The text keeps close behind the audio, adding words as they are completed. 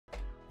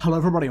Hello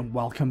everybody and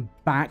welcome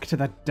back to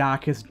the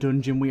darkest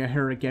dungeon. We are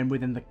here again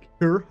within the...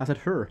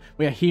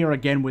 We are here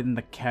again within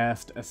the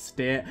Cursed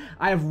Estate.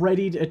 I have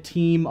readied a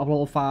team of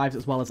level 5s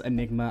as well as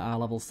Enigma, our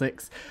level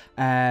 6,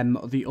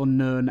 the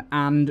Unknown,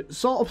 and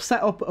sort of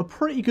set up a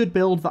pretty good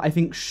build that I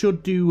think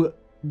should do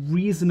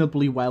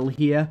reasonably well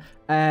here.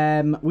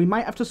 We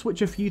might have to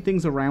switch a few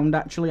things around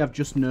actually. I've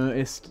just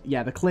noticed,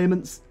 yeah, the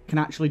claimants can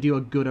actually do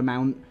a good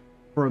amount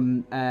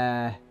from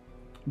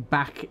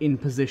back in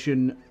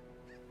position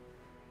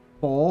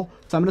 4.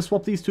 So I'm going to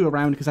swap these two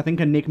around because I think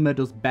Enigma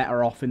does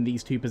better off in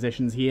these two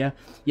positions here.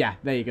 Yeah,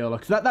 there you go.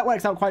 Look, so that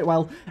works out quite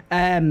well.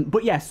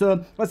 But yeah,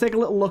 so let's take a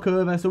little look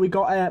over. So we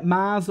got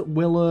Mars,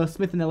 Willow,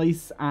 Smith and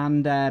Elise,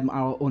 and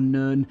our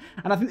Unknown.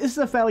 And I think this is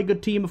a fairly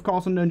good team. Of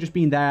course, Unknown just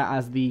being there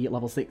as the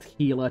level 6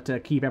 healer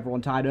to keep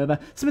everyone tied over.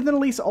 Smith and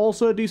Elise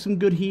also do some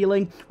good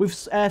healing. We've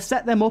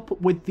set them up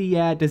with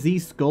the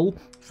Disease Skull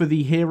for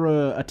the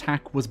hero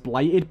attack was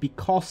blighted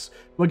because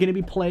we're going to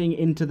be playing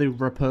into the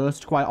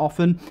riposte quite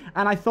often,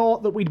 and I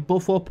thought that we'd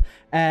buff up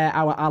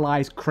our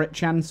allies' crit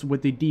chance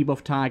with the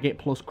debuff target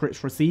plus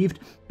crits received,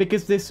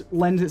 because this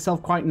lends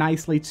itself quite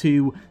nicely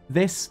to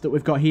this that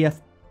we've got here,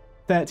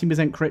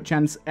 13% crit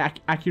chance,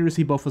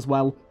 accuracy buff as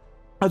well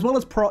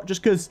as proc,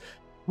 just because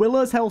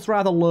Willow's health's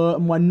rather low,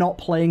 and we're not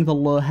playing the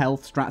low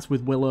health strats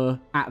with Willow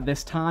at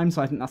this time,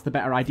 so I think that's the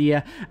better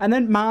idea. And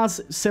then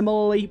Mars,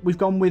 similarly, we've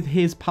gone with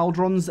his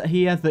Pauldrons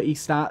here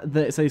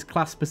that says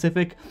class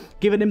specific,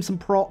 giving him some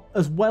proc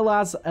as well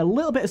as a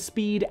little bit of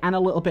speed and a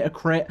little bit of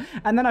crit.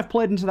 And then I've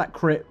played into that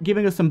crit,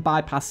 giving us some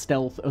bypass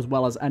stealth as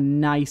well as a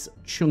nice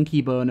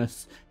chunky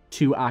bonus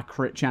to our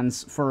crit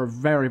chance for a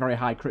very, very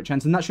high crit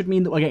chance. And that should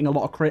mean that we're getting a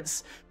lot of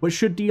crits, which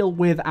should deal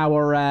with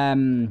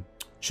our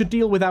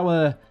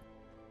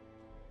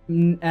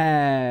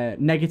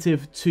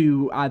negative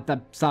to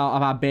the start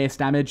of our base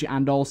damage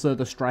and also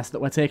the stress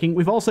that we're taking.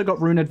 We've also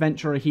got Rune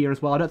Adventurer here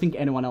as well. I don't think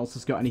anyone else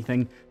has got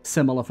anything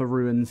similar for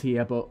runes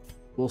here, but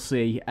we'll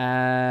see.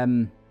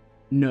 No,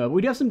 but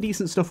we do have some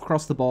decent stuff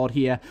across the board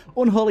here.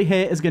 Unholy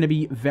Hate is going to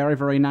be very,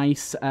 very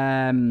nice.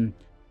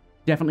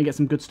 Definitely get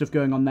some good stuff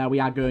going on there.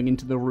 We are going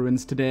into the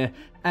ruins today.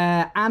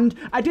 And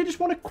I did just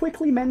want to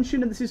quickly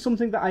mention, and this is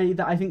something that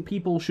I think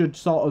people should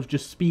sort of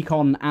just speak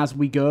on as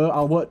we go.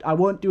 I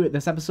won't do it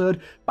this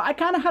episode, but I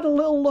kind of had a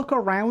little look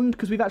around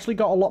because we've actually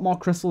got a lot more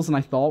crystals than I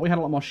thought. We had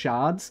a lot more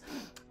shards.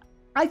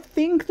 I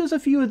think there's a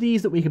few of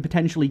these that we could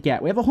potentially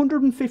get. We have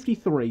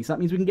 153, so that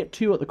means we can get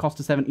 2 at the cost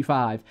of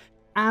 75.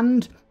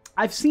 And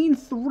I've seen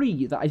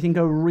 3 that I think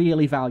are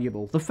really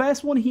valuable. The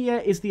first one here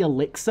is the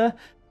Elixir.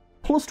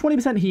 Plus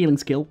 20% healing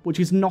skill, which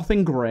is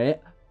nothing great,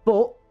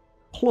 but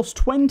plus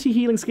 20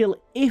 healing skill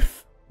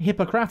if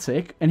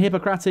Hippocratic, and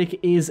Hippocratic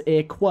is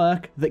a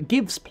quirk that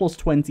gives plus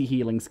 20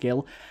 healing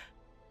skill.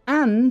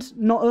 And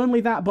not only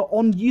that, but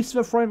on use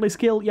of a friendly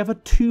skill, you have a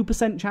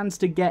 2% chance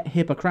to get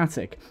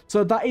Hippocratic.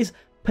 So that is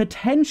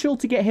potential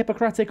to get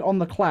Hippocratic on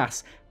the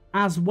class,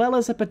 as well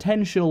as a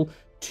potential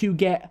to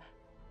get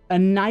a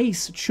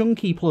nice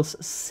chunky plus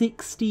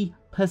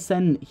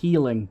 60%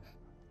 healing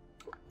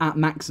at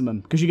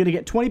maximum, because you're going to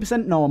get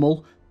 20%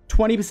 normal,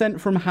 20%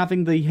 from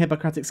having the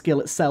Hippocratic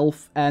skill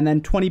itself, and then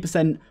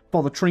 20%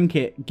 for the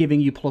trinket giving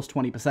you plus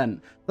 20%.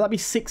 So that'd be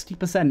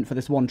 60% for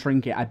this one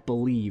trinket, I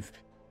believe.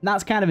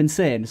 That's kind of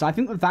insane. So I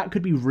think that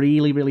could be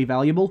really, really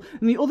valuable.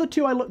 And the other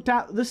 2 I looked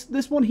at,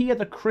 this one here,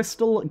 the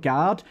Crystal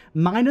Guard,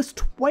 minus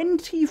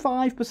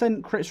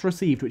 25% crits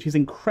received, which is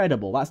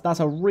incredible.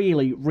 That's a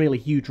really, really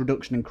huge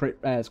reduction in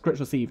crits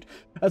received.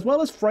 As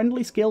well as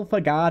friendly skill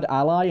for guard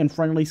ally and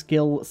friendly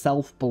skill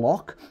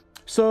self-block.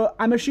 So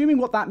I'm assuming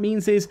what that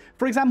means is,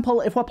 for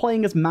example, if we're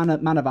playing as Man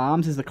of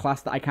Arms is the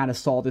class that I kind of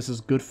saw this as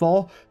good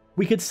for,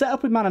 we could set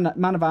up with Man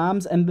of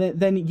Arms and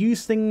then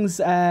use things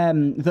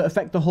that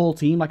affect the whole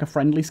team, like a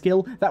friendly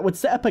skill. That would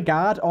set up a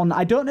guard on,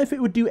 I don't know if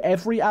it would do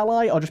every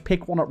ally or just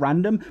pick one at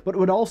random, but it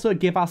would also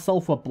give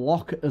ourselves a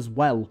block as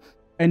well.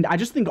 And I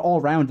just think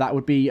all around that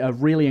would be a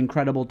really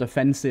incredible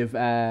defensive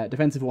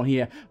one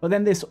here. But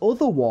then this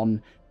other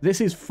one,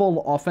 this is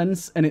full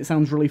offense and it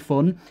sounds really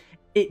fun.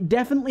 It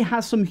definitely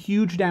has some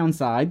huge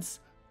downsides,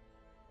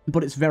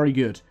 but it's very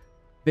good.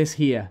 This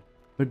here,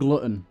 the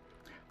Glutton.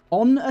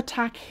 On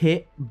attack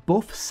hit,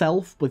 buff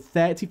self with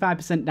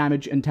 35%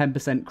 damage and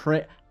 10%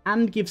 crit,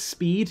 and give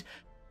speed.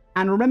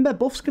 And remember,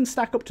 buffs can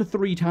stack up to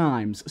 3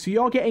 times. So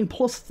you're getting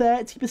plus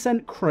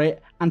 30%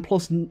 crit and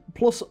plus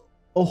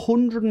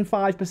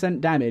 105%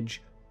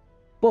 damage.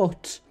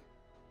 But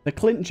the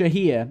clincher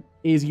here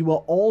is you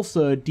will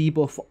also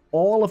debuff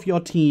all of your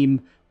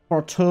team for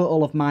a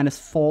total of minus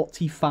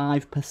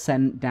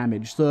 45%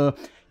 damage. So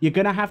you're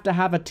going to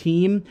have a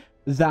team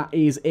that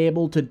is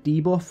able to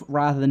debuff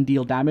rather than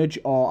deal damage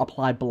or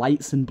apply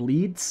blights and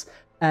bleeds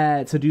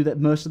to do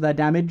most of their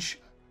damage.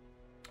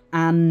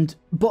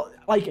 But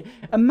like,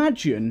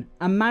 imagine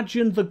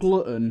the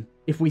Glutton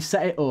if we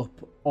set it up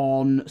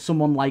on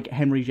someone like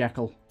Henry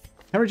Jekyll.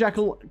 Henry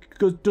Jekyll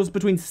does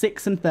between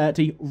 6 and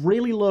 30,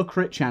 really low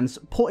crit chance.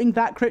 Putting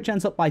that crit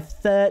chance up by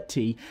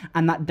 30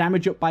 and that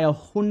damage up by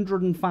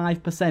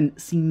 105%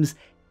 seems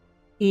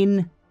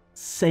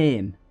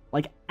insane.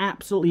 Like,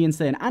 absolutely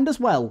insane. And as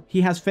well,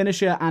 he has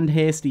Finisher and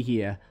Hasty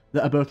here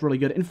that are both really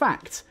good. In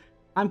fact,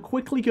 I'm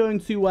quickly going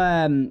to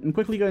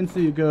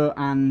go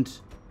and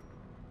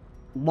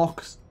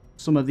lock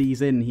some of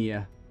these in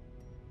here.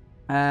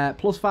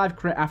 +5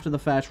 crit after the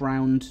first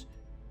round.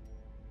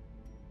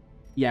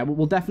 Yeah,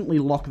 we'll definitely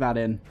lock that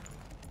in.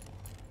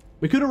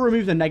 We could have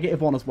removed the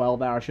negative one as well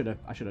there. I should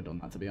have done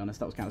that, to be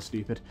honest. That was kind of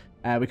stupid.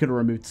 We could have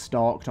removed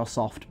Stalked or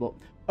Soft, but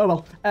oh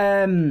well.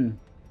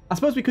 I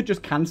suppose we could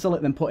just cancel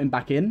it then put him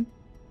back in.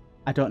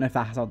 I don't know if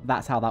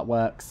that's how that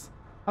works.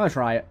 I'm going to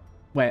try it.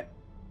 Wait.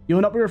 You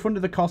will not be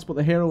refunded the cost, but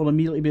the hero will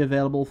immediately be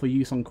available for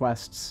use on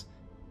quests.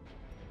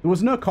 There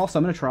was no cost.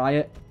 I'm going to try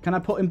it. Can I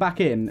put him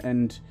back in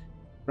and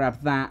grab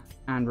that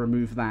and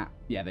remove that?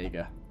 Yeah, there you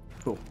go.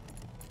 Cool.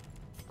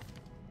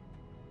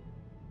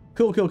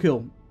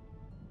 Cool.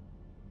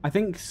 I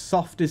think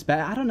Soft is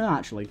better. I don't know,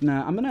 actually.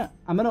 No, I'm gonna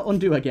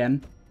undo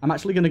again. I'm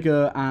actually going to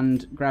go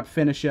and grab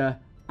Finisher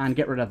and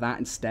get rid of that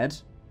instead.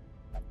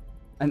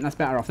 And that's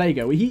better off. There you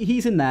go.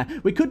 He's in there.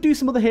 We could do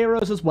some other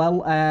heroes as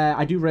well.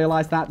 I do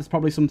realise that. There's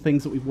probably some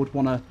things that we would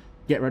want to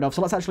get rid of.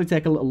 So let's actually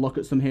take a little look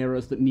at some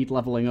heroes that need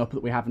leveling up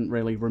that we haven't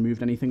really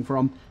removed anything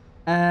from.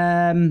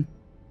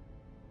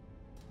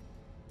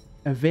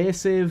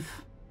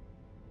 Evasive.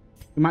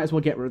 We might as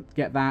well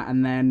get that.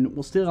 And then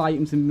we'll steal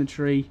items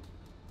inventory.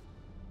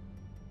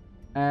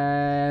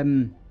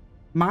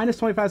 Minus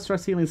 25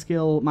 stress healing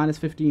skill. Minus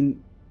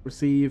 15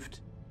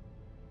 received.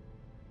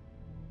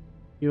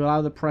 You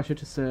allow the pressure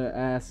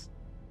to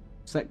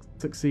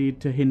succeed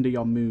to hinder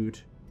your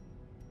mood.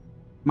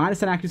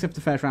 Minus 10 accuracy after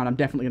the first round. I'm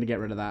definitely going to get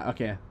rid of that.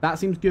 Okay, that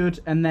seems good.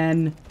 And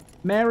then,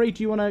 Mary,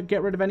 do you want to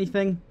get rid of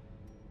anything?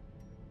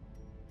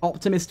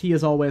 Optimist here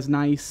is always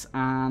nice.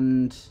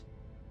 And...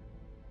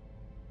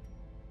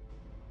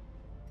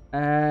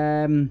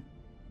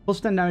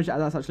 plus 10 damage.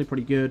 That's actually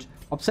pretty good.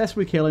 Obsessed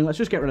with killing. Let's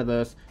just get rid of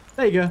those.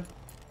 There you go.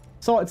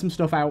 Sorted some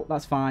stuff out.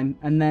 That's fine.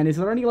 And then, is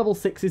there any level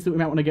 6s that we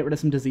might want to get rid of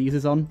some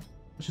diseases on?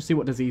 Let's just see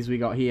what disease we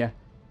got here.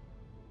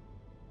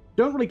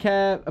 Don't really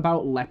care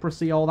about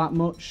leprosy all that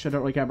much. I don't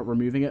really care about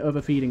removing it.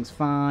 Overfeeding's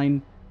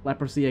fine.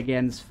 Leprosy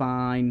again's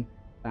fine.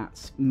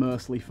 That's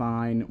mostly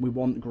fine. We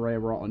want Grey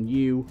Rot on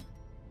you.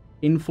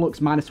 Influx,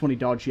 minus 20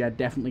 dodge. Yeah,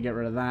 definitely get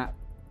rid of that.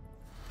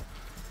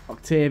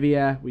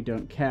 Octavia, we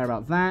don't care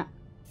about that.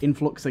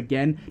 Influx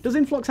again. Does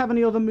Influx have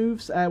any other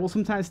moves? Well,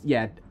 sometimes,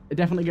 yeah,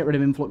 definitely get rid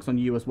of Influx on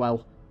you as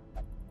well.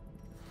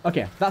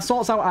 Okay, that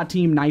sorts out our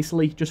team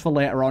nicely, just for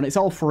later on. It's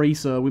all free,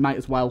 so we might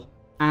as well.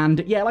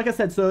 And, yeah, like I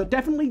said, so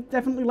definitely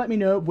let me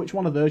know which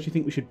one of those you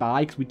think we should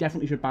buy, because we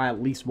definitely should buy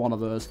at least one of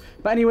those.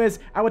 But anyways,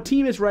 our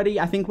team is ready.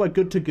 I think we're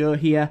good to go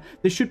here.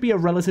 This should be a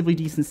relatively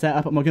decent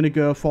setup, and we're going to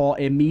go for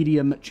a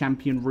medium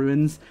champion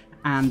ruins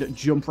and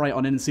jump right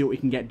on in and see what we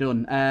can get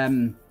done.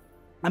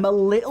 I'm a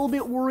little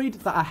bit worried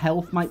that our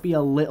health might be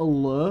a little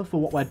low for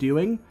what we're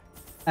doing.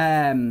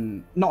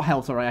 Not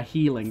health, sorry, our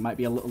healing might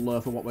be a little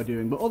low for what we're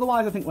doing, but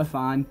otherwise I think we're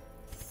fine.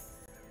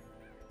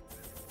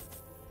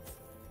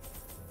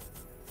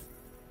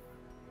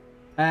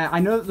 I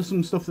know that there's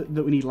some stuff that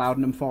we need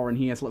laudanum for in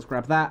here, so let's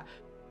grab that.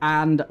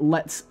 And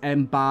let's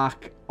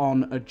embark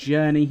on a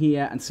journey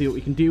here and see what we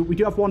can do. We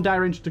do have one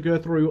direction to go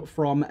through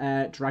from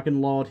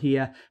Dragon Lord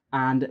here,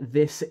 and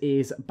this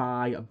is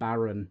by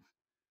Baron.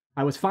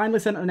 I was finally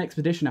sent on an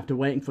expedition after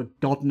waiting for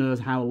God knows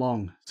how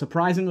long.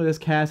 Surprisingly, this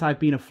curse I've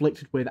been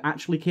afflicted with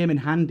actually came in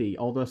handy,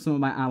 although some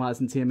of my allies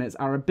and teammates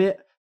are a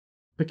bit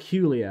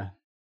peculiar.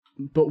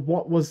 But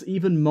what was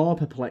even more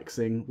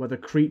perplexing were the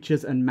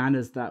creatures and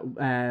manners that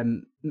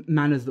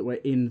were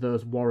in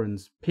those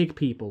warrens. Pig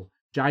people,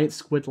 giant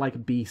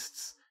squid-like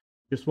beasts.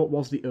 Just what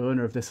was the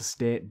owner of this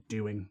estate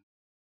doing?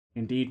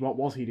 Indeed, what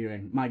was he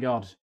doing? My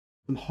God,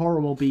 some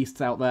horrible beasts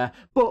out there.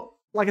 But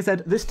like I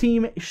said, this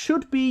team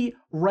should be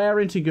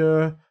raring to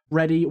go,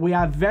 ready. We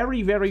are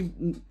very, very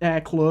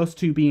close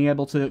to being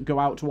able to go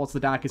out towards the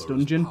Darkest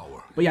Dungeon.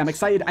 But yeah, I'm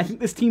excited. I think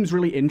this team's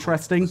really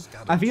interesting.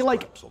 I feel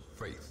like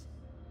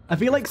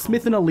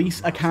Smith and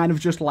Elise are kind of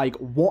just like,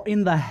 what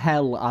in the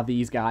hell are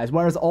these guys?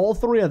 Whereas all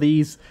three of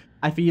these,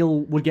 I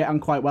feel, would get on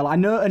quite well. I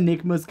know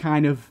Enigma's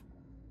kind of,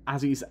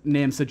 as his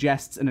name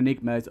suggests, an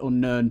enigma is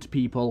unknown to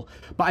people.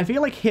 But I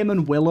feel like him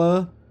and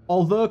Willow,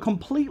 although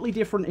completely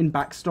different in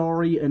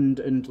backstory and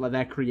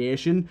their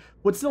creation,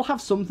 would still have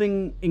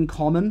something in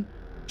common,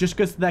 just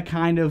because they're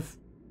kind of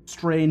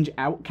strange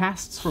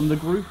outcasts from the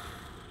group.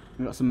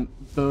 We've got some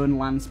Bone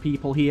Lance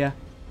people here.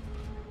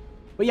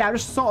 But yeah, I'm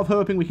just sort of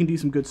hoping we can do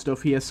some good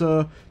stuff here.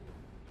 So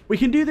we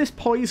can do this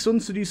Poison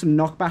to do some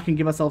knockback and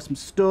give ourselves some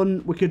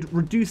stun. We could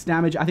reduce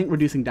damage. I think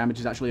reducing damage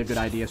is actually a good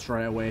idea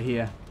straight away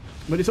here.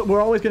 But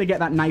we're always going to get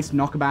that nice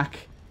knockback.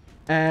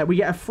 We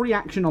get a free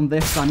action on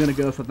this, so I'm going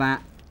to go for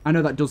that. I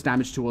know that does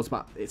damage to us,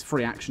 but it's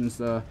free actions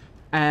though.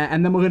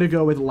 And then we're going to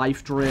go with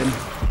Life Drain.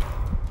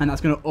 And that's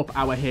going to up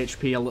our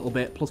HP a little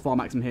bit. Plus 4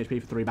 maximum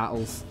HP for 3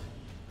 battles.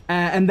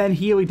 And then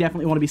here we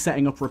definitely want to be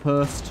setting up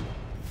Riposte.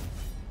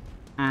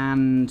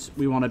 And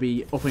we want to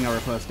be upping our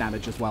Riposte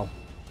damage as well.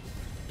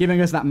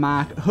 Giving us that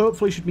mark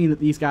hopefully should mean that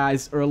these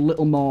guys are a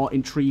little more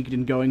intrigued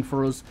in going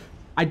for us.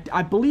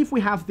 I believe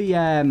we have the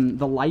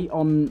light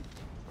on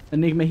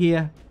Enigma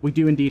here. We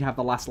do indeed have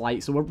the last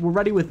light, so we're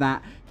ready with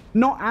that.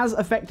 Not as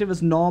effective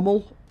as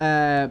normal,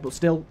 but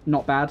still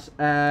not bad.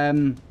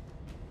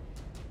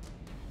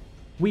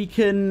 We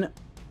can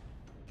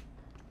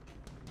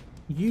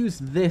use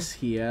this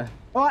here.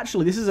 Oh,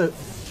 actually, this is a...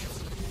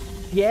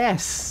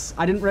 Yes!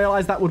 I didn't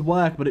realize that would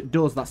work, but it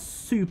does. That's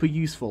super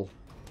useful.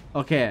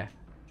 Okay.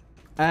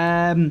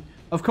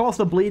 Of course,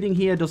 the bleeding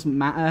here doesn't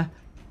matter,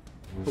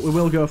 but we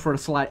will go for a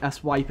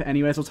swipe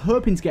anyway. So I was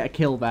hoping to get a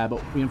kill there,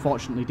 but we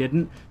unfortunately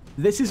didn't.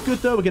 This is good,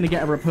 though. We're going to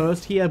get a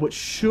riposte here, which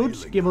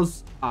should give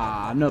us...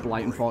 no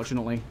blight,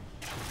 unfortunately.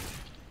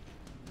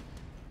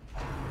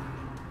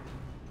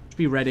 Just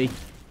be ready.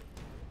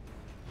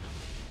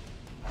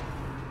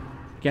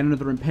 Get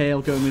another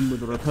impale going in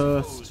with a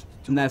riposte.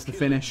 And there's the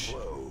finish.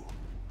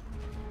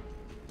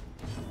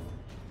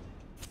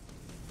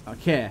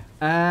 Okay.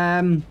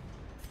 I'm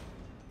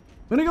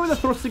going to go with the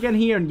thrust again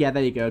here. And yeah,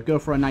 there you go. Go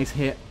for a nice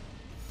hit.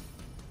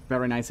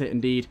 Very nice hit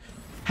indeed.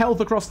 Health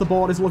across the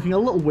board is looking a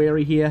little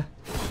weary here.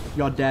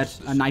 You're dead.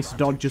 A nice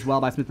dodge as well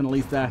by Smith and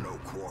Elise there.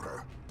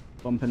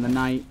 Bump in the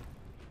night.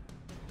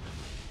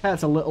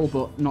 Hurts a little,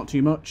 but not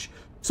too much.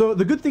 So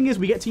the good thing is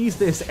we get to use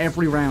this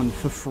every round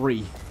for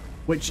free,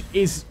 which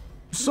is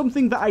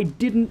something that I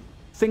didn't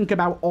think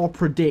about or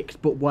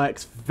predict, but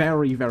works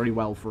very, very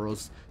well for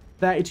us.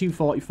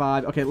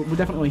 32-45. Okay, we'll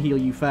definitely heal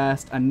you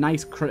first. A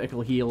nice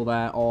critical heal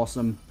there.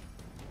 Awesome.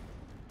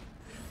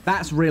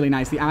 That's really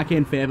nice. The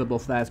Arcane Favor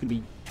buff there is going to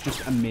be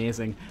just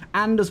amazing.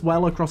 And as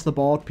well, across the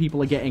board,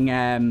 people are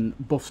getting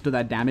buffs to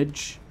their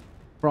damage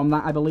from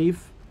that, I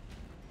believe.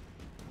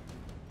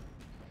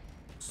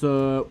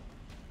 So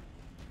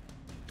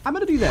I'm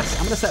going to do this.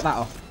 I'm going to set that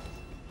off.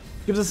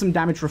 Gives us some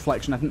damage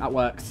reflection. I think that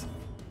works.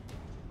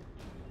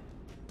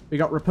 We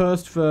got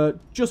riposte for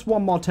just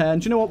one more turn.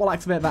 Do you know what? We'll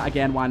activate that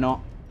again. Why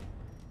not?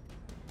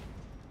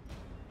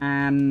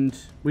 And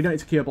we don't need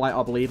to cure blight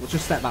or bleed. Let's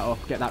just set that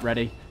up. Get that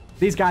ready.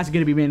 These guys are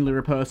going to be mainly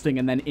riposting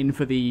and then in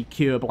for the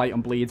cure blight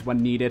and bleeds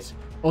when needed.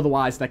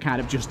 Otherwise, they're kind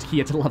of just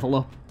here to level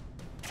up.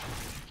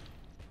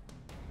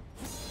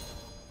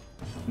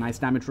 Nice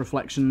damage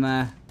reflection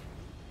there.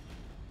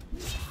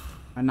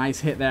 A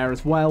nice hit there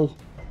as well.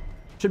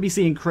 Should be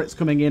seeing crits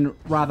coming in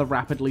rather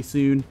rapidly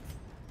soon.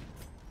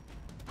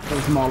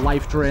 There's more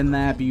life drain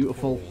there.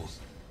 Beautiful.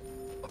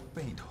 A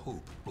faint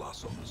hope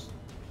blossoms.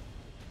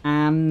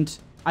 And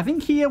I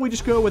think here we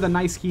just go with a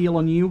nice heal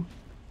on you.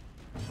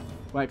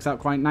 Works out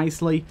quite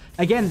nicely.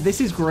 Again,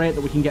 this is great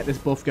that we can get this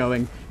buff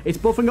going. It's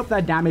buffing up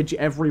their damage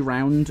every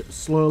round,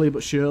 slowly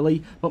but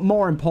surely. But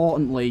more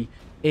importantly,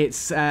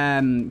 it's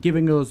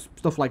giving us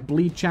stuff like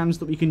bleed chance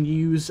that we can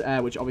use,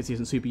 which obviously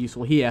isn't super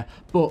useful here.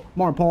 But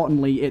more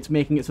importantly, it's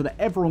making it so that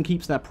everyone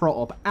keeps their prot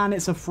up, and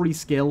it's a free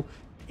skill.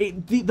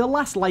 The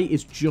last light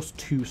is just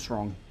too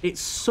strong.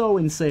 It's so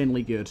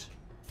insanely good.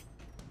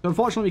 So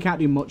unfortunately, we can't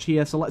do much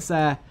here. So let's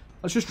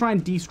just try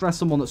and de-stress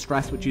someone that's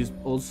stressed, which is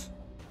us.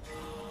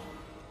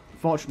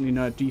 Fortunately,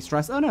 no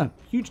de-stress. Oh, no.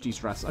 Huge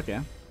de-stress. Okay.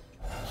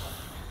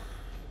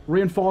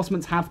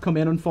 Reinforcements have come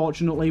in,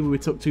 unfortunately. We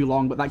took too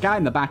long, but that guy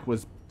in the back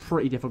was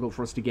pretty difficult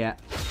for us to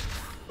get.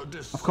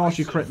 Of course,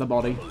 you crit the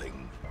body.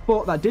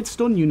 But that did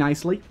stun you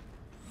nicely.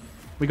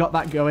 We got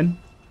that going.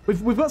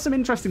 We've got some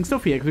interesting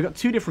stuff here, because we've got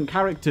two different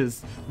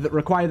characters that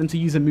require them to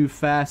use a move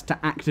first to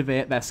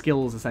activate their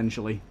skills,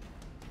 essentially.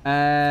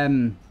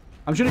 I'm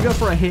just going to go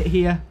for a hit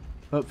here.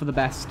 Hope for the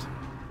best.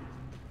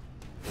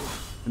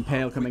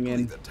 Impale coming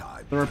in.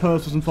 The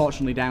riposte was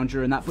unfortunately down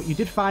during that, but you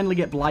did finally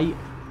get blight,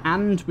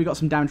 and we got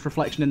some damage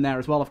reflection in there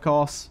as well, of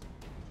course.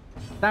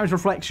 Damage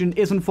reflection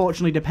is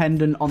unfortunately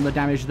dependent on the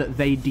damage that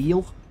they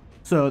deal,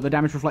 so the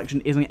damage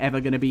reflection isn't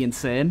ever going to be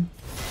insane.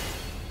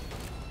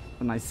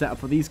 A nice setup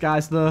for these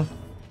guys, though.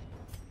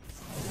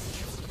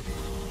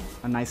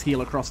 A nice heal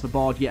across the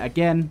board yet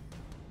again.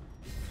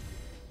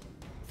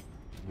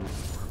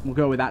 We'll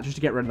go with that just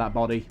to get rid of that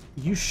body.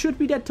 You should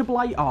be dead to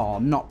blight. Oh,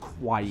 not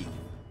quite.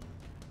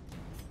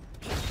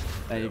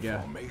 There you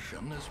go.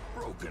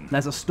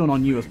 There's a stun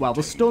on you as well.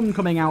 The stun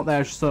coming out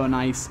there is so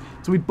nice.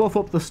 So we buff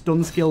up the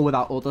stun skill with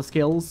our other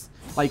skills.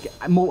 Like,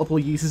 multiple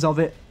uses of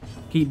it.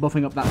 Keep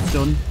buffing up that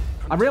stun.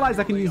 I realize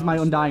I can use my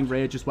Undying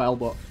Rage as well,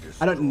 but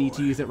I don't need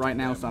to use it right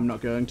now, so I'm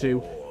not going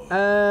to.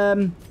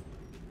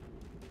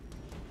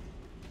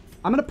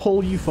 I'm going to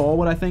pull you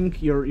forward, I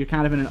think. You're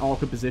kind of in an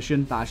awkward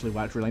position. That actually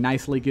worked really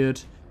nicely good.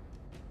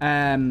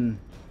 And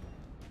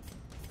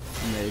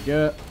there you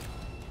go.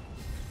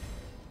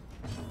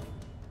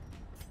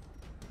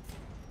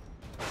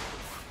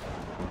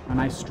 A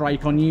nice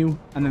strike on you,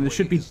 and then there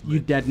should be you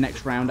dead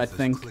next round, I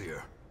think.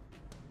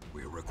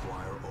 We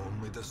require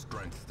only the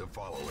strength to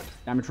follow it.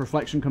 Damage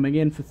reflection coming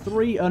in for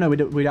 3. Oh no, we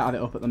don't have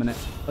it up at the minute.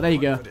 But there you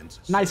go.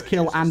 Nice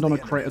kill and on a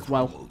crit as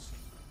well.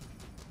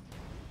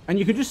 And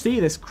you can just see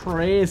this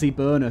crazy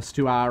bonus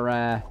to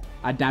our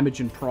damage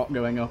and proc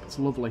going up. It's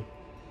lovely.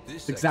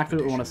 It's exactly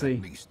what we want to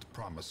see.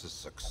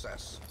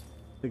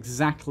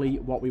 Exactly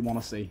what we want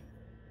to see.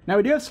 Now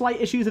we do have slight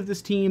issues of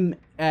this team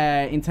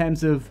in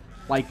terms of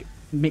like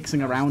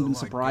mixing around and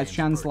surprise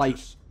chance. Like,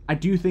 I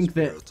do think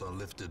that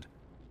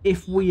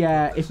if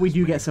we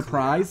do get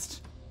surprised,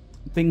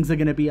 things are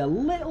going to be a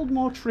little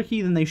more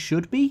tricky than they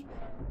should be.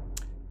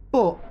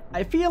 But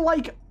I feel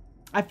like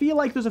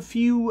there's a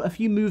few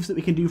moves that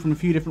we can do from a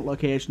few different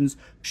locations.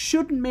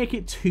 Shouldn't make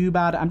it too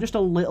bad. I'm just a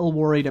little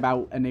worried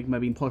about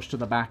Enigma being pushed to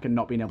the back and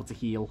not being able to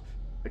heal,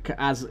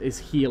 as his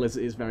heal is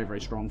very,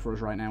 very strong for us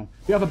right now.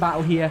 We have a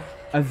battle here,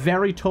 a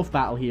very tough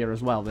battle here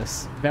as well.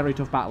 This very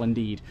tough battle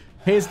indeed.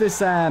 Here's this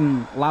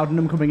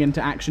Laudanum coming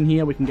into action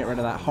here. We can get rid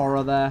of that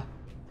horror there.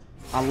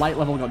 Our light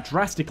level got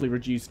drastically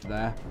reduced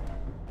there.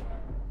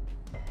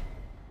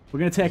 We're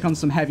going to take on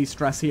some heavy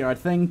stress here, I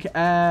think.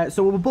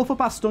 So we'll buff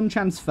up our stun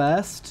chance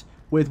first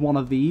with one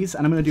of these.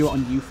 And I'm going to do it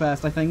on you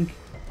first, I think.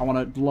 I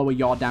want to lower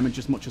your damage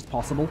as much as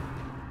possible.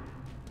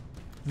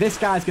 This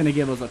guy's going to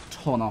give us a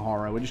ton of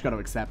horror. We just got to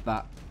accept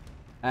that.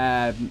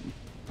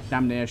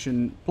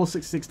 Damnation. Plus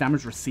 66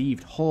 damage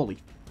received. Holy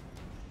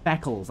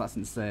feckles. That's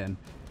insane.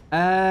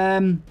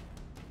 I'm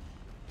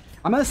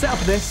going to set up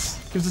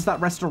this. Gives us that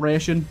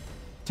restoration.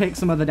 Take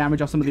some of the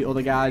damage off some of the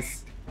other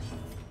guys.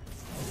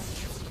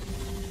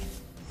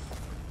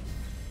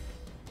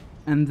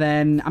 And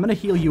then I'm going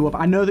to heal you up.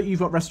 I know that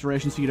you've got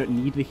restoration, so you don't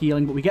need the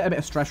healing, but we get a bit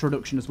of stress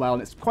reduction as well,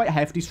 and it's quite a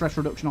hefty stress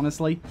reduction,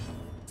 honestly.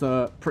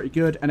 So, pretty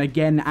good. And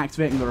again,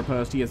 activating the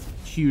riposte is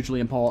hugely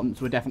important,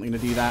 so we're definitely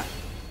going to do that.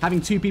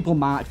 Having 2 people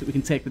marked that we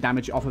can take the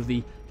damage off of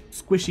the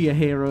squishier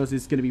heroes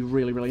is going to be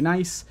really, really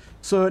nice.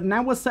 So,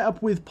 now we're set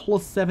up with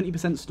plus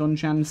 70% stun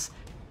chance.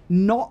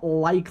 Not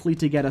likely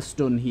to get a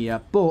stun here,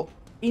 but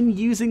in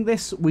using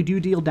this, we do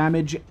deal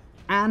damage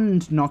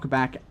and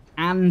knockback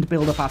and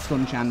build up our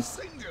stun chance.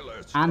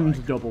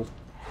 And double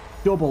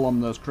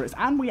on those crits.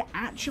 And we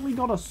actually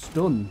got a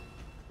stun.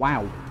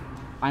 Wow.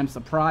 I am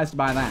surprised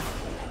by that.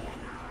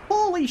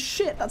 Holy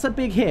shit, that's a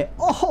big hit.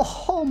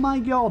 Oh my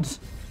god.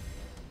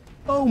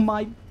 Oh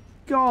my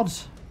god.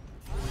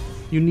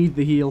 You need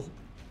the heal.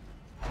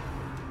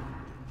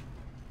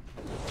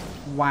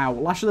 Wow.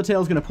 Lash of the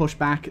Tail's going to push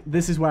back.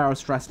 This is where I was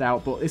stressed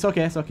out, but it's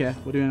okay, it's okay.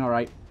 We're doing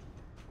alright.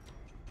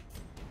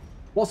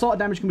 What sort of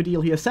damage can we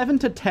deal here? 7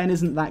 to 10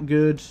 isn't that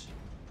good.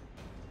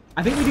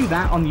 I think we do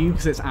that on you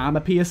because it's armor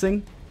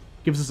piercing.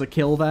 Gives us a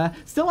kill there.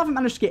 Still haven't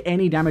managed to get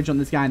any damage on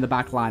this guy in the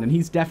back line, and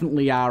he's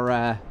definitely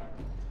our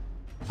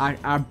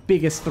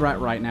biggest threat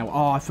right now.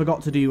 Oh, I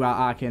forgot to do our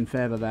Arcane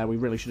Favor there. We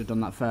really should have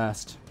done that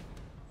first.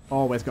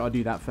 Always got to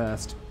do that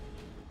first.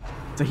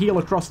 It's a heal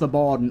across the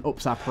board and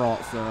ups our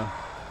prot, so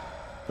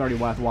very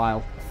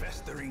worthwhile.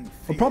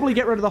 We'll probably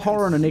get rid of the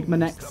horror and Enigma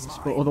next,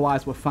 but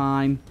otherwise we're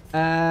fine.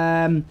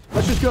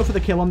 Let's just go for the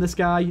kill on this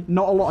guy.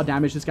 Not a lot of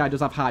damage. This guy does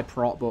have high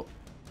prot, but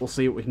we'll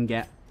see what we can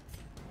get.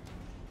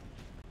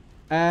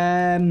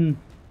 I think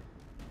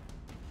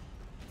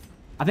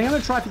I'm going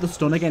to try for the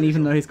stun again,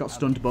 even though he's got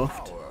stunned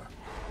buffed.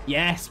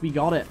 Yes, we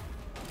got it.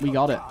 We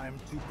got it.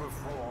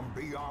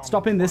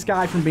 Stopping this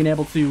guy from being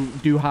able to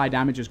do high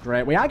damage is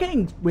great. We are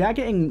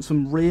getting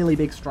some really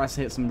big stress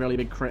hits, some really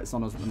big crits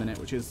on us at the minute,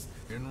 which is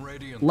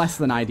less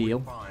than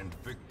ideal.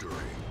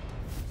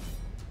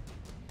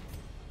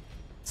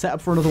 Set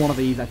up for another one of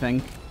these, I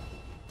think.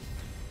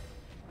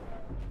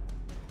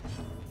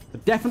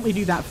 But definitely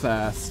do that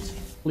first.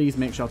 Please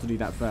make sure to do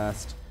that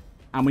first.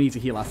 And we need to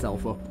heal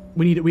ourselves up.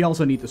 We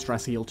also need the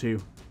stress heal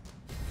too.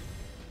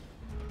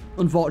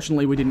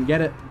 Unfortunately, we didn't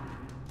get it.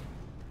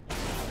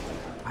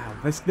 Wow,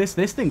 this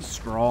thing's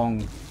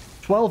strong.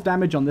 12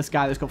 damage on this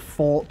guy that's got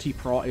 40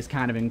 prot is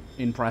kind of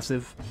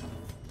impressive.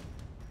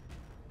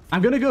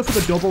 I'm going to go for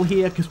the double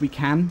here because we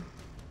can.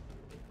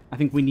 I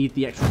think we need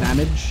the extra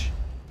damage.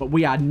 But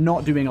we are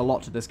not doing a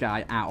lot to this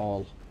guy at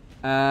all.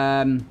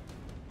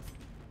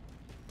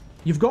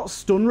 You've got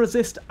stun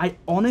resist. I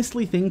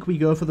honestly think we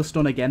go for the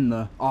stun again,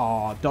 though.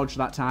 Oh, dodged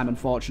that time,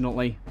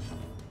 unfortunately.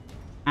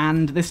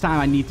 And this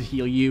time I need to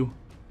heal you.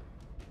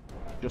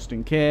 Just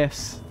in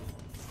case.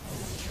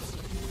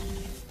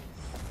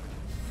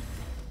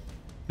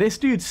 This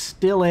dude's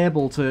still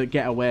able to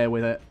get away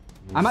with it.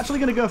 I'm actually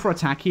going to go for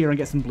attack here and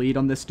get some bleed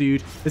on this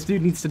dude. This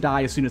dude needs to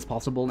die as soon as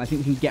possible, and I think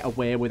we can get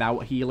away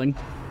without healing.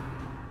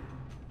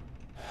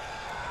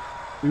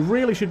 We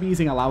really should be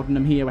using a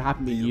Laudanum here. We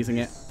haven't been using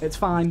it. It's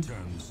fine.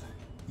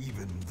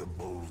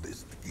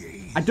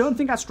 I don't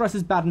think our stress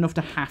is bad enough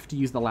to have to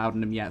use the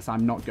Laudanum yet, so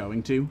I'm not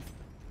going to.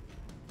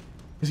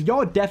 Because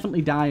you're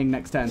definitely dying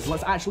next turn, so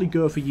let's actually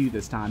go for you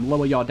this time.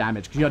 Lower your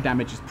damage, because your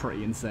damage is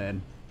pretty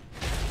insane.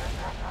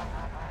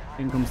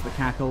 In comes the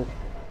cackle.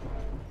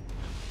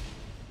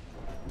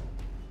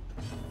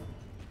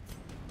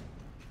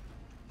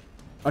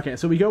 Okay,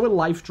 so we go with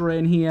Life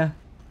Drain here.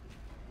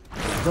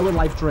 Go with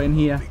Life Drain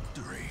here.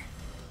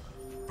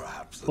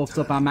 Buffs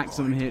up our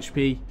maximum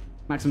HP.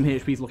 Maximum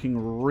HP is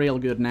looking real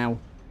good now.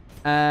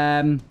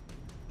 And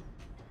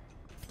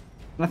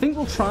I think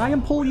we'll try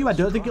and pull you. I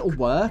don't think it'll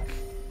work.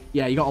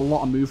 Yeah, you got a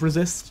lot of move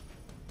resist.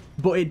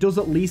 But it does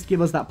at least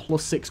give us that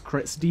 +6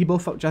 crits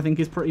debuff, which I think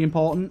is pretty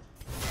important.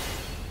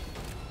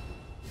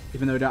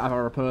 Even though we don't have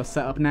our riposte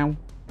set up now.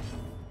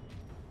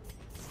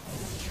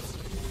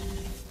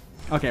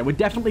 Okay, we're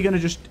definitely going to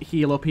just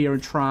heal up here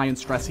and try and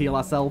stress heal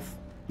ourselves.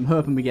 I'm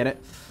hoping we get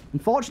it.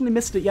 Unfortunately,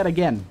 missed it yet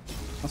again.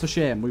 That's a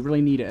shame. We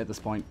really need it at this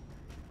point.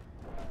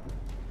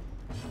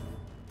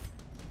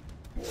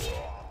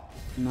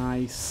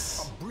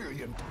 Nice. A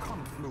brilliant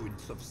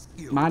confluence of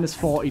skill. Minus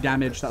 40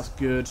 damage. That's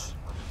good.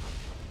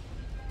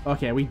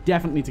 Okay, we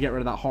definitely need to get rid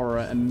of that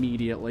horror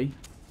immediately.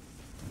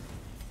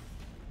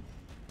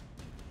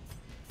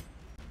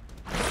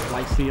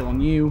 Life steal on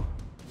you.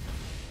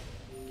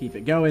 Keep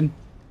it going.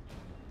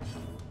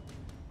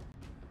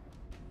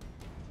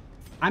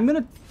 I'm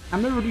gonna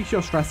reduce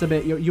your stress a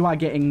bit. You are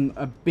getting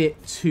a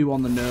bit too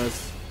on the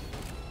nose.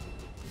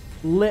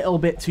 Little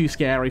bit too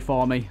scary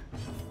for me.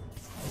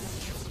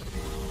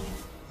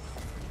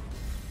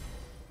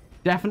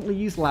 Definitely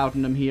use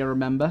Laudanum here,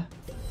 remember.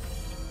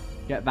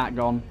 Get that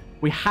gone.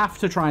 We have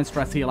to try and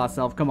stress heal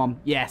ourselves. Come on.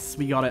 Yes,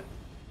 we got it.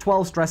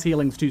 12 stress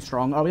healing's too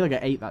strong. Oh, we only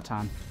get 8 that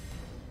time.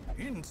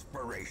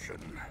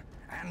 Inspiration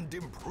and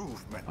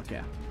improvement.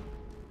 Okay.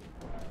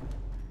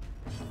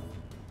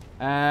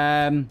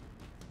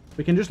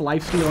 We can just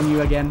lifesteal on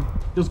you again.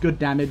 Does good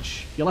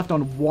damage. You're left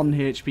on 1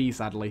 HP,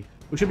 sadly.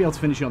 We should be able to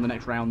finish you on the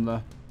next round,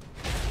 though.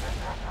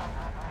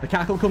 The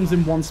cackle comes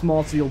in once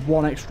more to deal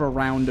 1 extra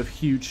round of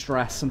huge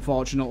stress,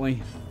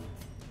 unfortunately.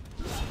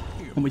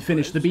 And we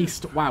finish the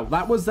beast. Wow,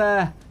 that was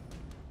a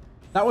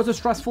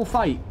stressful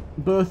fight,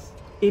 both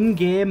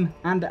in-game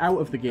and out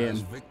of the game.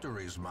 As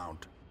victories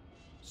mount,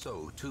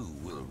 so too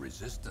will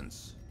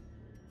resistance.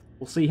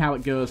 We'll see how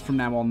it goes from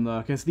now on,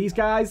 though, because these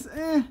guys,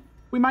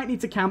 we might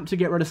need to camp to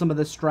get rid of some of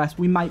this stress.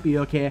 We might be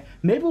okay.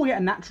 Maybe we'll get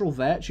a natural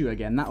virtue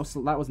again. That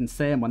was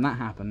insane when that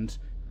happened.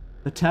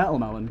 The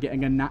TurtleMelon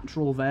getting a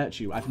natural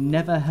virtue. I've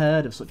never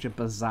heard of such a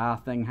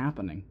bizarre thing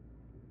happening.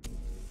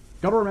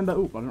 Gotta remember...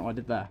 Ooh, I don't know what I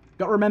did there.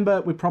 Gotta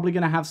remember, we're probably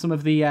going to have some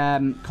of the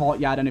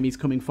courtyard enemies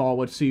coming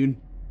forward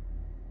soon.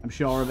 I'm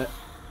sure of it.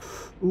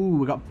 Ooh,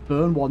 we got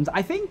Burn Wardens.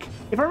 I think,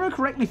 if I remember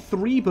correctly,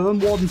 3 Burn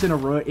Wardens in a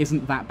row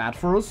isn't that bad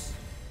for us.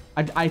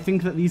 I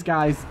think that these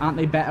guys, aren't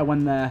they better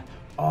when they're...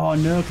 Oh,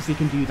 no, because he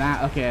can do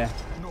that. Okay.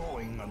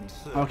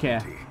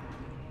 Okay.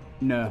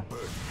 No.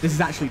 This is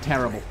actually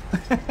terrible.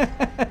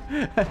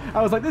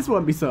 I was like, this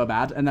won't be so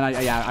bad. And then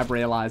I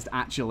realized,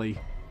 actually,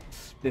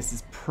 this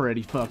is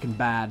pretty fucking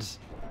bad.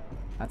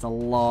 That's a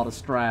lot of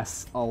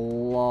stress. A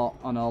lot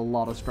and a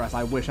lot of stress.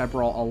 I wish I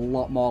brought a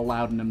lot more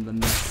Laudanum than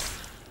this.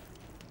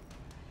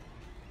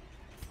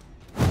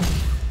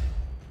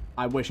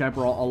 I wish I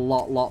brought a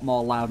lot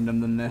more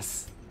Laudanum than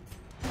this.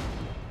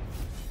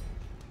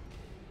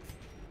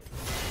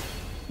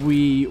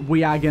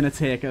 We are going to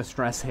take a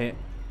stress hit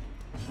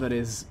that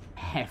is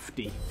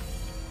hefty.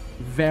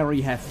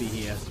 Very hefty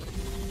here.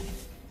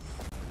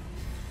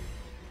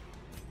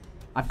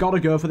 I've got to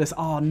go for this.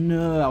 Oh,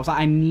 no. I was like,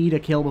 I need a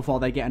kill before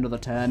they get another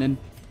turn in.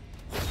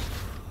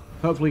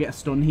 Hopefully get a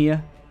stun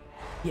here.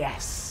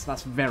 Yes.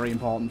 That's very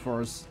important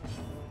for us.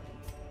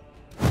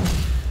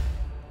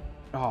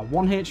 Oh,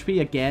 1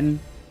 HP again.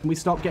 Can we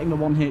stop getting the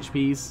 1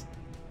 HPs?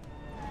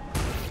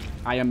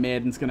 Iron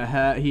Maiden's going to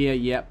hurt here.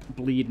 Yep.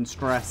 Bleed and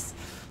stress.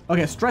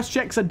 Okay, stress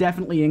checks are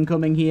definitely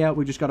incoming here.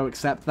 We just got to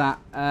accept that.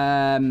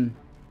 I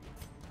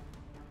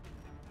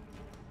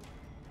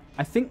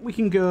think we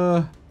can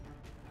go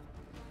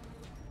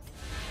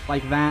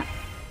like that.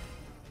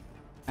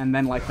 And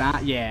then like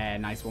that. Yeah,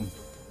 nice one.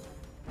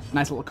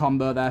 Nice little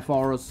combo there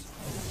for us.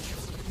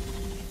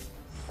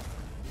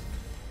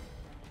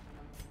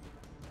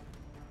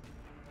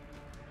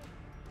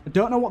 I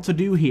don't know what to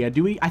do here.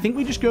 Do we? I think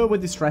we just go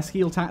with the stress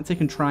heal tactic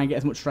and try and get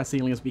as much stress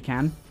healing as we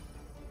can.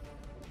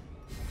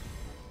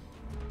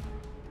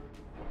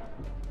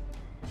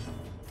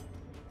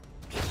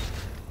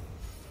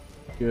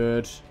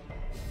 Good.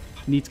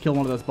 Need to kill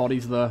one of those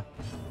bodies, though.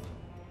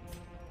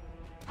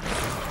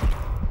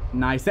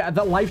 Nice.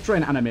 That life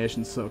drain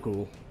animation's so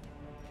cool.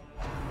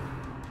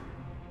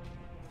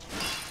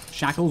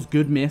 Shackles,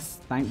 good miss.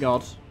 Thank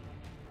God.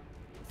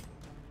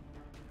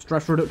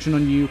 Stress reduction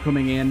on you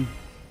coming in.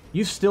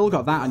 You've still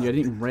got that on you. I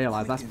didn't even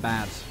realize. That's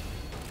bad.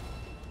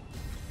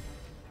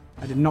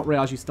 I did not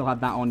realize you still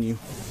had that on you.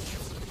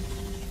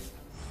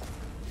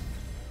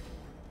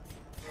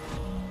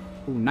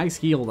 Ooh, nice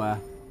heal there.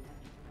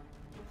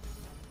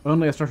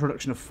 Only a stress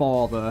reduction of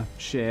 4, though.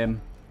 Shame.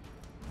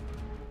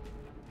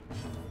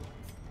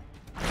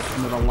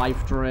 Another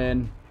life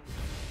drain.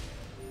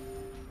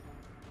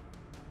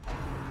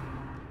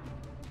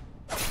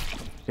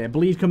 Okay,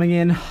 bleed coming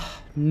in.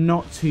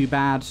 Not too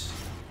bad.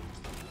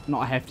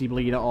 Not a hefty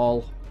bleed at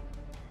all.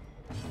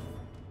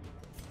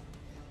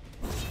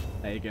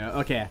 There you go.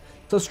 Okay.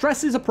 So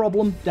stress is a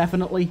problem,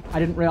 definitely. I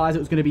didn't realize it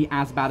was going to be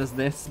as bad as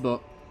this,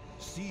 but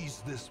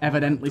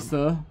evidently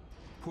so.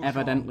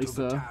 Evidently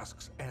so.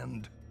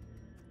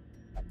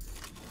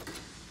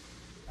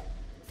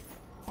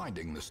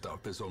 Finding the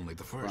stuff is only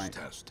the first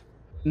test.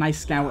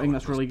 Nice scouting,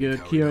 that's really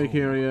good.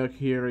 Curio.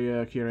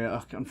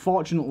 Ugh,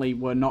 unfortunately,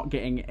 we're not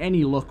getting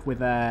any luck with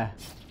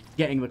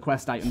getting the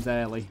quest items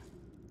early.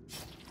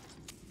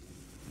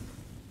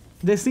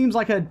 This seems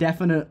like a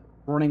definite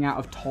running out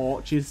of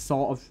torches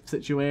sort of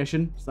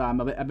situation, so I'm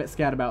a bit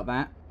scared about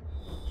that.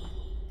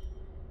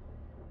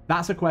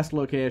 That's a quest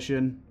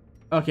location.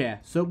 Okay,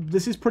 so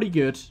this is pretty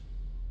good.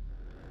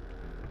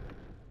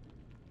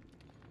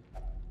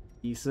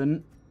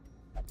 Decent.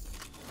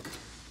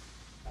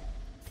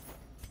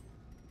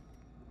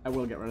 I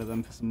will get rid of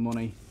them for some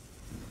money.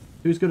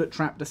 Who's good at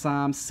trap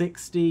disarm?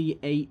 60,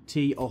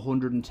 80,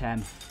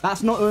 110.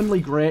 That's not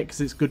only great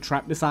because it's good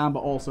trap disarm,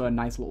 but also a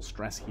nice little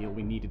stress heal.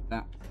 We needed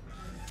that.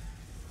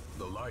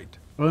 The light.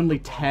 Only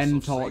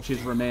 10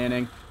 torches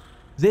remaining.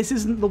 This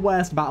isn't the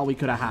worst battle we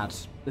could have had.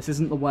 This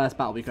isn't the worst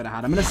battle we could have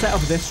had. I'm going to set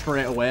up this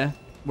straight away.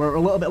 We're a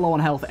little bit low on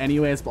health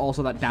anyways, but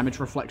also that damage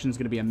reflection is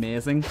going to be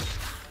amazing.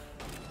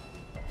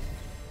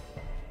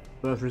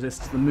 Both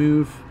resists the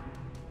move.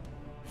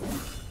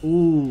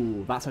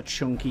 Ooh, that's a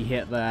chunky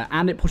hit there.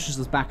 And it pushes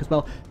us back as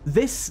well.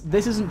 This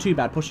isn't too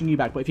bad, pushing you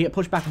back. But if you get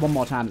pushed back one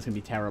more time, it's going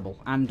to be terrible.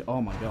 And,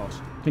 oh my god.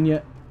 Can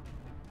you...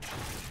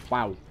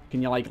 Wow.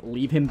 Can you, like,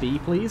 leave him be,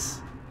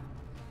 please?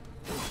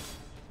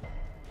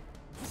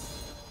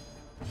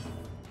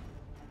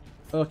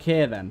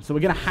 Okay, then. So we're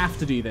going to have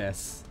to do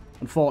this.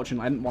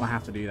 Unfortunately, I didn't want to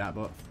have to do that,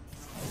 but...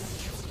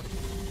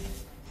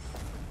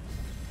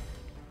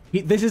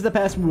 This is the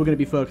person we're going to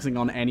be focusing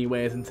on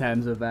anyways in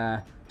terms of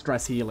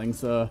stress healing,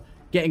 so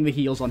getting the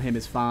heals on him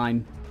is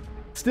fine.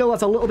 Still,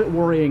 that's a little bit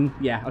worrying.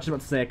 Yeah, I was just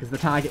about to say, because the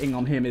targeting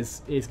on him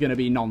is going to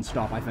be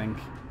non-stop, I think.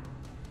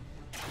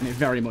 And it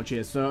very much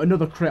is. So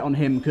another crit on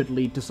him could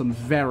lead to some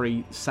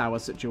very sour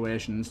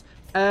situations.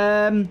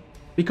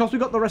 Because we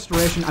got the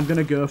restoration, I'm going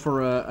to go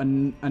for a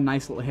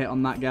nice little hit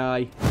on that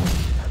guy.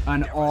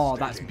 And, oh,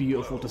 that's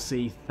beautiful to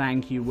see.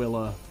 Thank you,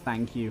 Willow.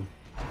 Thank you.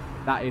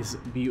 That is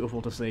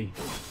beautiful to see.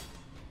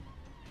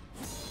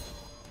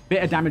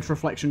 Bit of damage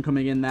reflection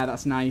coming in there.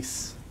 That's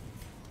nice.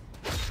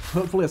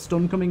 Hopefully a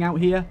stun coming out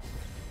here.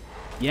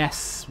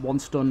 Yes, one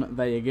stun.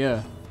 There you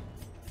go.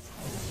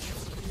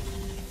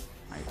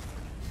 Right.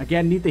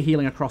 Again, need the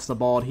healing across the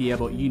board here,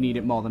 but you need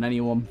it more than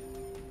anyone.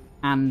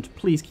 And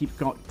please keep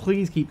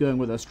going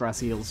with those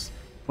stress heals.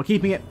 We're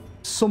keeping it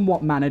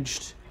somewhat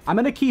managed. I'm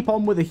going to keep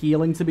on with the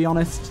healing, to be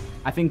honest.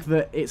 I think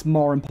that it's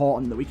more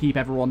important that we keep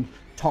everyone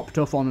topped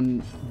up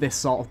on this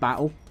sort of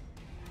battle.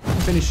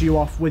 Finish you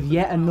off with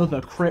yet another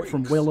crit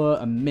from Willow.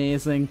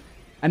 Amazing.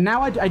 And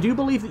now I do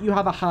believe that you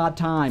have a hard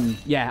time.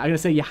 Yeah, I'm going to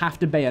say you have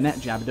to bayonet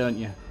jab, don't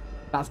you?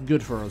 That's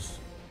good for us.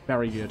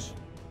 Very good.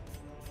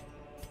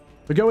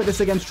 We go with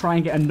this again to try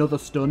and get another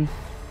stun.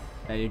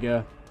 There you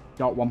go.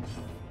 Got one.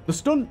 The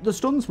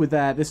stuns with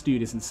this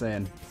dude is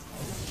insane.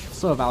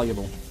 So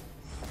valuable.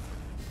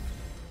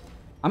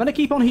 I'm going to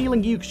keep on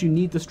healing you because you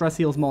need the stress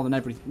heals more than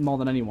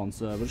anyone.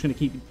 So we're just going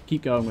to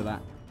keep going with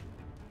that.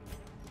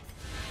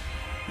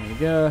 There we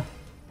go.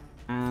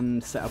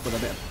 And set up with a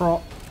bit of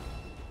prop.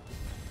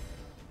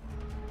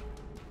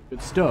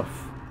 Good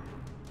stuff.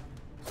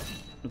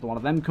 Another one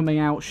of them coming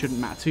out. Shouldn't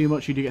matter too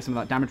much. You do get some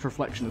of that damage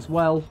reflection as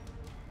well.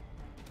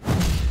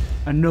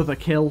 Another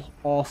kill.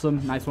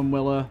 Awesome. Nice one,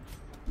 Willow.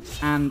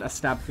 And a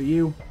stab for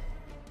you.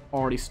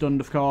 Already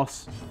stunned, of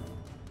course.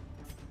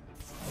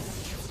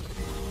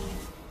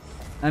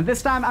 And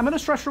this time, I'm going to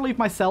stress relieve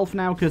myself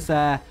now because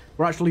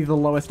we're actually the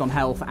lowest on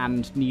health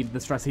and need the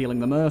stress healing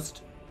the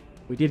most.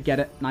 We did get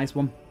it. Nice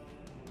one.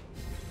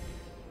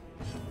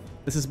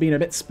 This has been a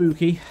bit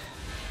spooky.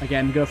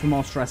 Again, go for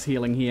more stress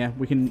healing here.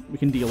 We can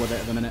deal with it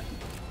at the minute.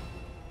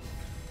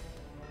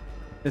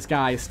 This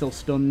guy is still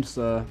stunned,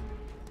 so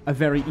a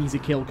very easy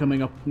kill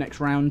coming up next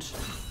round.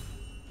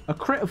 A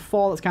crit of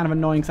 4 that's kind of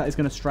annoying because that is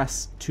going to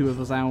stress 2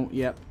 of us out.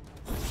 Yep.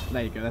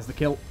 There you go. There's the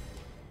kill.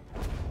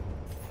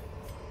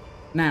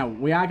 Now,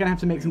 we are going to have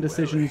to make some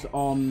decisions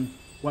on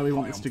where we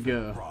want this to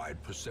go.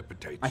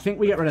 I think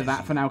we get rid of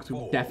that for now because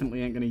we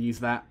definitely ain't going to use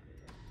that.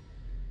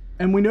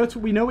 And we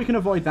know we can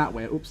avoid that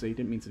way. Oopsie,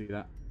 didn't mean to do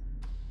that.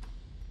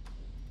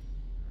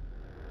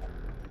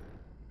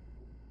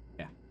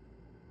 Yeah.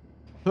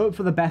 Hope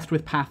for the best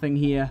with pathing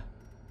here.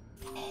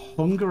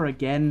 Hunger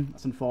again.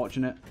 That's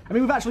unfortunate. I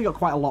mean, we've actually got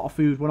quite a lot of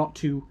food. We're not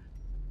too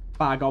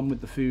far gone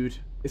with the food.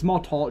 It's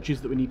more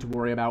torches that we need to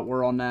worry about.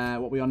 We're on,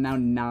 what are we on now?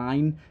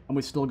 9. And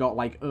we've still got,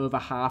 like, over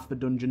half the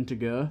dungeon to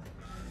go.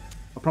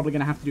 We're probably going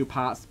to have to do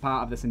part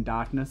of this in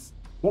darkness.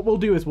 What we'll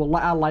do is we'll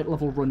let our light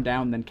level run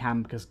down, then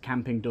camp, because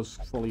camping does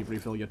fully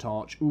refill your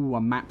torch. Ooh,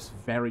 a map's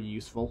very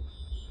useful.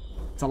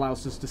 It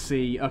allows us to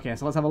see... Okay,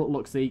 so let's have a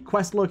look. See,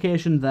 quest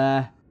location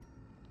there.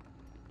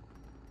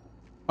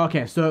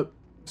 Okay, so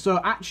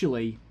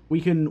actually,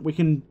 we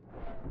can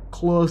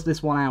close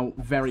this one out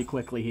very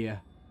quickly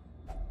here.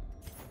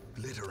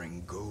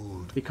 Glittering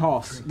gold.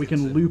 Because we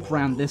can loop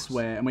around this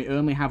way, and we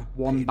only have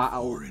one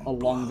battle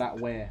along that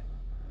way.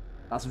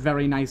 That's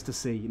very nice to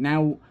see.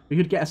 Now, we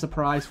could get a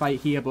surprise fight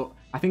here, but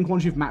I think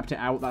once you've mapped it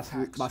out,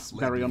 that's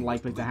very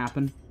unlikely to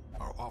happen.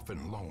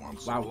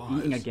 Wow,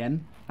 eating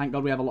again. Thank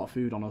God we have a lot of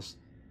food on us.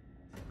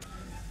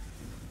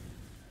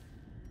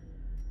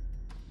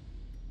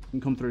 We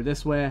can come through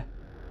this way.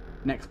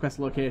 Next quest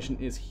location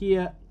is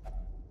here.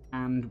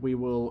 And we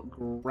will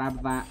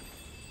grab that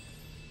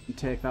and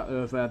take that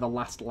over the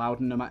last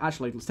Laudanum.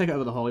 Actually, let's take it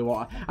over the Holy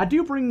Water. I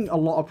do bring a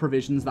lot of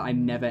provisions that I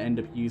never end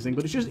up using,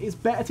 but it's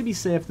better to be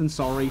safe than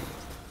sorry.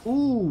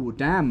 Ooh,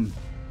 damn.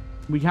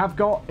 We have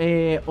got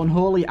a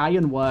Unholy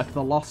Ironwork,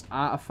 the Lost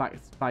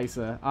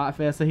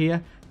Artifacer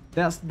here.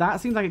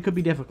 That seems like it could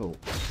be difficult.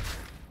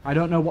 I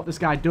don't know what this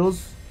guy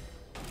does.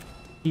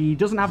 He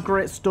doesn't have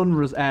great stun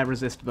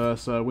resist, though,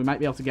 so we might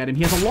be able to get him.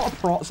 He has a lot of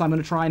prots, so I'm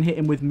going to try and hit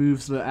him with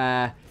moves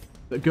that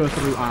go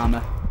through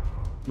armor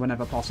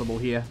whenever possible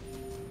here.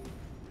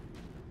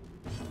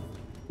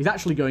 He's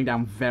actually going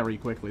down very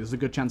quickly. There's a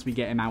good chance we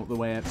get him out the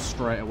way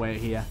straight away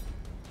here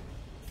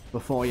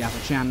before he has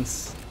a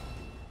chance.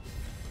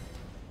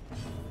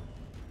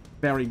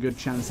 Very good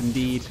chance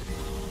indeed.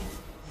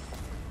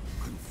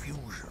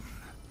 Confusion,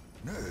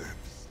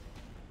 nerves,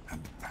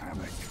 and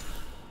panic.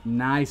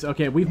 Nice.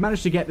 Okay, we've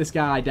managed to get this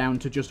guy down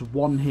to just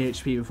 1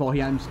 HP before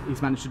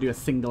he's managed to do a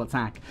single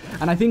attack.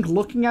 And I think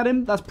looking at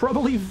him, that's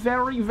probably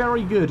very,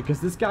 very good,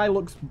 because this guy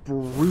looks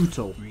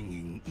brutal.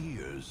 Ringing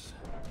ears,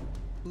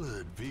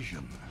 blurred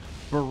vision.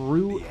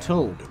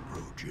 Brutal.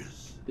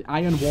 The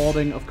Iron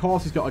Warding, of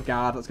course he's got a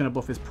guard, that's going to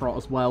buff his prot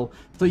as well.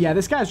 So yeah,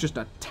 this guy's just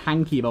a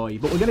tanky boy,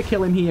 but we're going to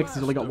kill him here because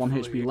he's only got 1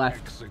 HP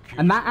left.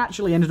 And that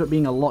actually ended up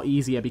being a lot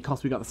easier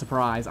because we got the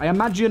surprise. I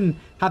imagine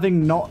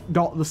having not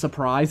got the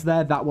surprise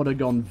there, that would have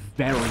gone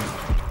very,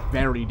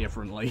 very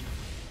differently.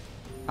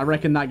 I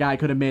reckon that guy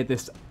could have made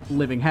this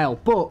living hell,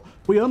 but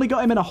we only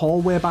got him in a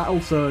hallway battle,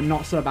 so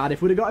not so bad.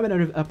 If we'd have got him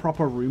in a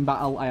proper room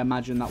battle, I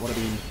imagine that would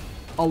have been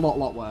a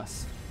lot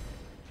worse.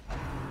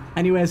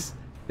 Anyways,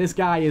 this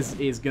guy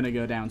is going to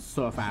go down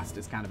so fast,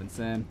 it's kind of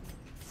insane.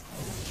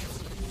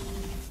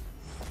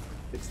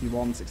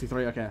 61,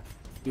 63, okay.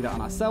 Do that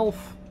on ourselves.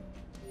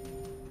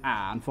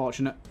 Ah,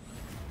 unfortunate.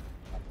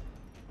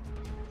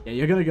 Yeah,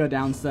 you're going to go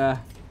down, sir.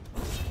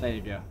 There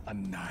you go.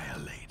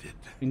 Annihilated.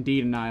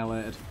 Indeed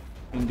annihilated.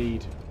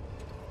 Indeed.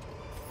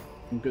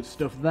 Some good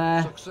stuff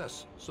there.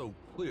 Success so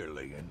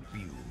clearly in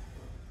view.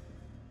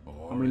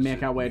 And we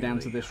make our way down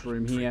to this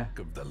room here.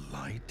 Of the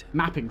light?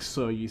 Mapping's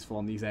so useful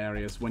on these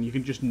areas when you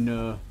can just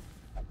know.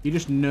 You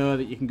just know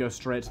that you can go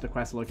straight to the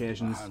quest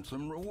locations. A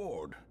handsome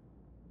reward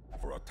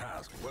for a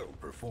task well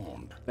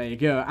performed. There you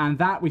go. And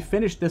that, we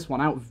finished this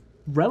one out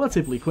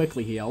relatively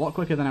quickly here. A lot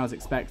quicker than I was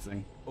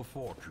expecting. A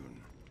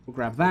fortune. We'll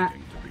grab that.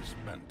 To be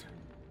spent.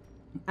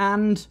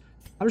 And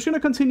I'm just going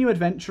to continue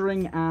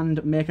adventuring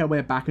and make our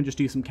way back and just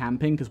do some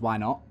camping, because why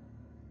not?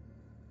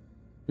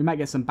 We might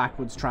get some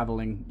backwards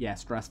traveling, yeah,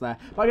 stress there.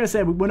 But I'm going to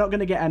say, we're not going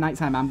to get a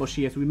nighttime ambush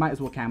here, so we might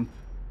as well camp.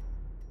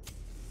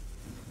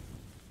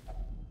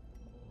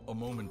 A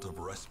moment of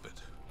respite.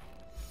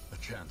 A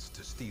chance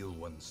to steel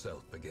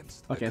oneself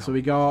against Okay, so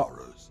we got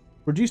horrors.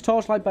 Reduce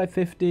torchlight by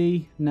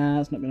 50. Nah,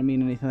 that's not going to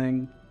mean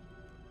anything.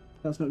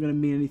 That's not going to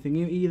mean anything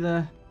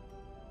either.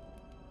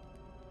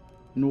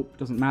 Nope,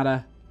 doesn't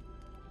matter.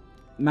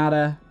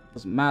 Matter.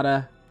 Doesn't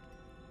matter.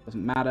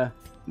 Doesn't matter.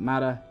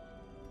 Matter.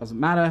 Doesn't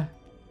matter.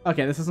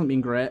 Okay, this hasn't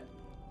been great.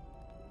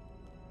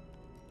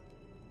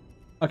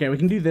 Okay, we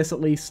can do this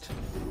at least.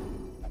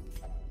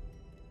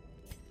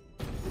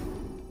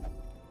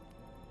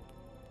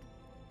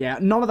 Yeah,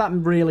 none of that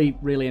really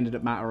ended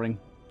up mattering,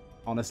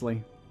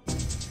 honestly.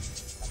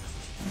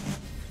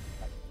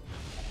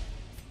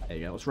 There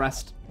you go, let's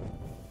rest.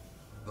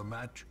 The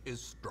match is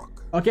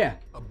struck. Okay.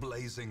 A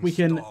blazing we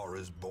can star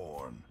is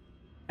born.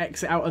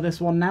 Exit out of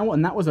this one now,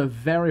 and that was a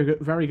very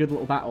good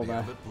little battle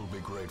there. Will be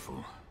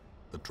grateful.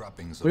 The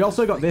trappings We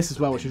also got this as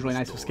well, which is really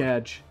nice for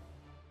Scourge.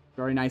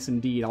 Very nice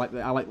indeed. I like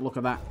the look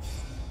of that.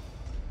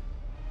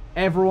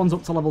 Everyone's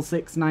up to level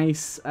 6,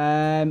 nice.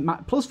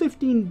 Plus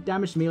 15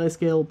 damage to melee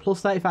skill,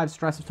 plus 35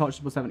 stress of torches,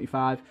 plus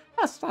 75.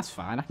 That's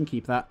fine, I can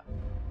keep that.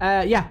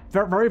 Yeah,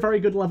 very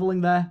good leveling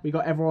there. We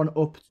got everyone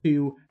up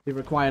to the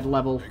required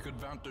level. Take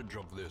advantage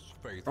of this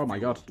faith. Oh my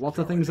god, lots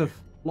of things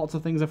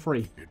are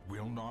free. It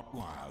will not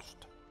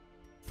last.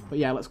 But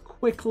yeah, let's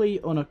quickly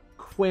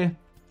unequip,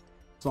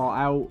 sort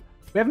out.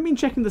 We haven't been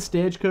checking the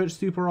stagecoach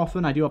super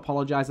often. I do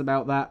apologize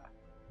about that.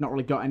 Not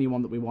really got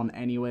anyone that we want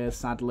anyways,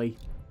 sadly.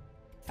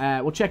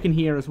 We'll check in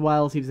here as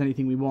well, see if there's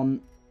anything we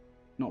want.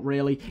 Not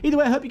really. Either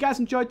way, I hope you guys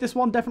enjoyed this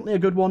one. Definitely a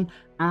good one.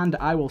 And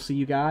I will see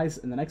you guys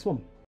in the next one.